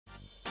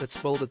let's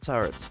build a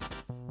turret.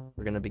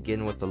 We're going to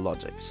begin with the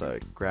logic. So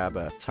grab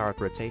a turret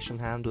rotation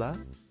handler,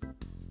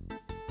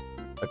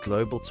 a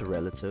global to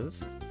relative,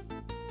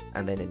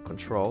 and then in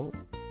control,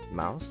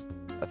 mouse,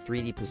 a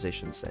 3D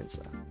position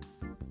sensor.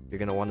 You're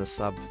going to want to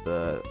sub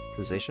the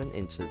position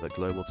into the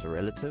global to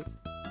relative,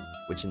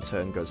 which in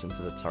turn goes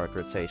into the turret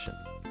rotation.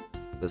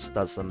 This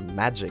does some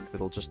magic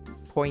that'll just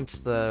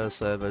point the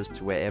servos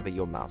to wherever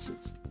your mouse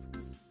is.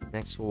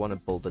 Next, we'll want to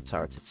build the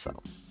turret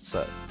itself.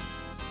 So,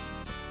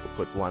 we'll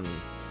put one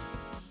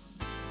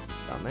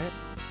down there,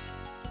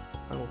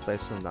 and we'll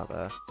place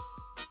another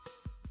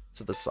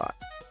to the side.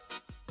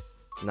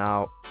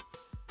 Now,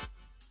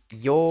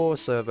 your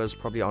servos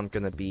probably aren't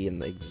going to be in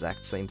the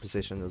exact same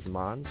position as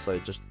mine, so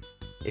just,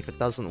 if it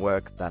doesn't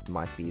work, that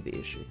might be the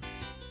issue.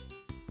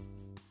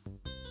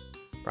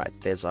 Right,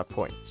 there's our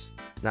point.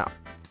 Now,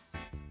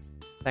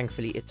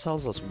 thankfully, it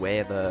tells us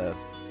where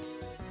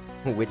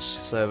which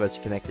servo to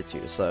connect it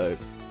to. So,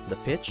 the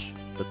pitch,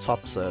 the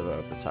top servo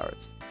of the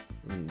turret.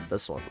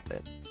 This one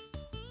then.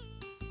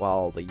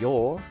 While the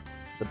yaw,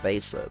 the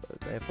base servo.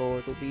 Therefore,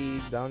 it'll be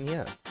down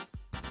here.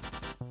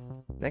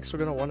 Next, we're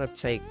going to want to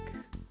take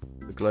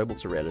the global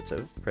to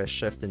relative, press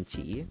Shift and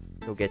T.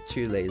 You'll get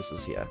two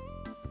lasers here.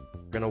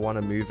 We're going to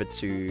want to move it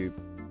to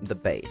the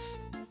base.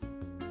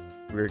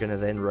 We're going to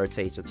then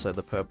rotate it so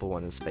the purple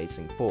one is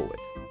facing forward.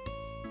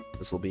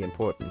 This will be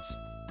important.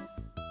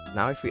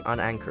 Now if we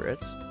unanchor it,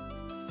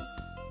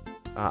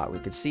 we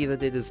can see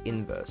that it is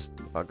inverse.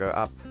 If I go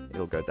up,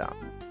 it'll go down.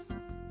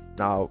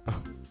 Now,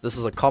 this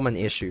is a common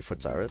issue for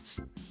turrets,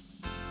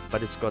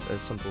 but it's got a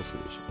simple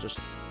solution. Just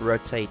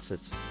rotate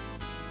it.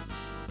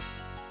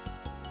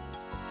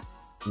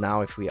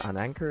 Now if we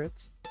unanchor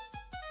it,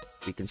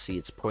 we can see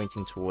it's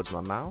pointing towards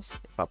my mouse.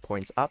 If I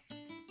point up,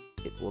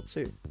 it will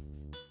too.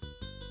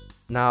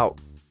 Now,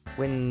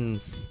 when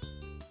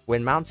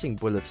mounting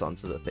bullets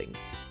onto the thing,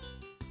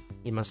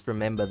 you must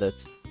remember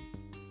that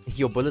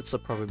your bullets are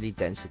probably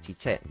density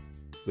 10,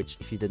 which,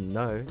 if you didn't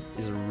know,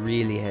 is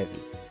really heavy.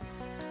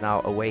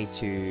 Now, a way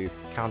to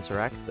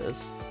counteract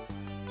this,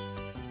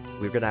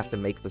 we're going to have to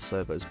make the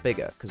servos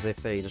bigger, because if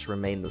they just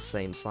remain the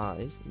same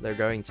size, they're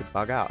going to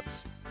bug out,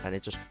 and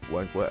it just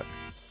won't work.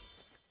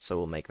 So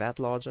we'll make that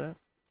larger,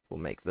 we'll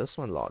make this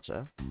one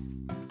larger,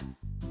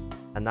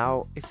 and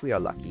now, if we are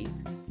lucky,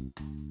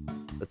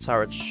 the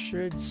turret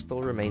should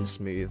still remain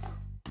smooth.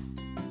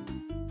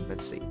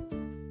 Let's see.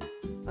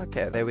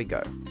 Okay, there we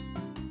go.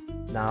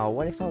 Now,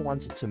 what if I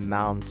wanted to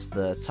mount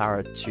the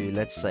turret to,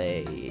 let's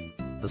say,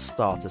 the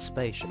starter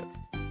spaceship?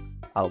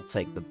 I'll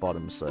take the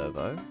bottom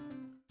servo,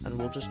 and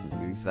we'll just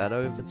move that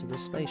over to the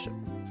spaceship.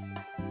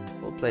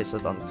 We'll place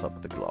it on top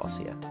of the glass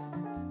here.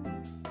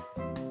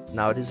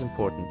 Now, it is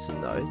important to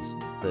note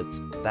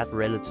that that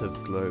relative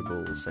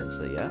global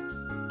sensor here,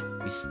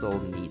 we still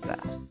need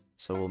that.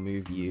 So we'll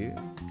move you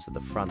to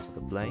the front of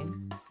the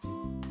plane,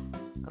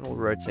 and we'll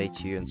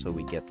rotate you until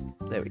we get,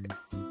 there we go.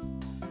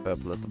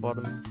 Purple at the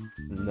bottom,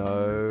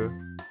 no.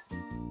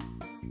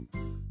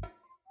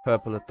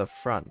 Purple at the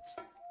front,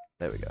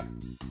 there we go.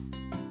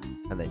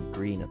 And then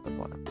green at the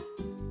bottom.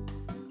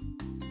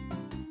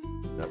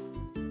 Nope.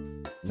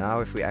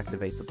 Now if we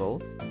activate the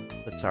bulb,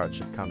 the turret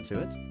should come to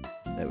it.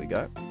 There we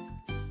go.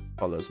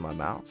 Follows my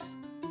mouse.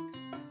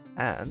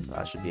 And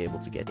I should be able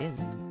to get in.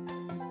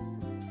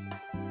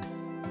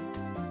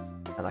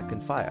 And I can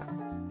fire.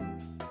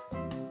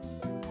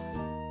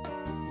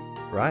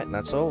 Right, and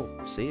that's all.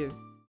 See you.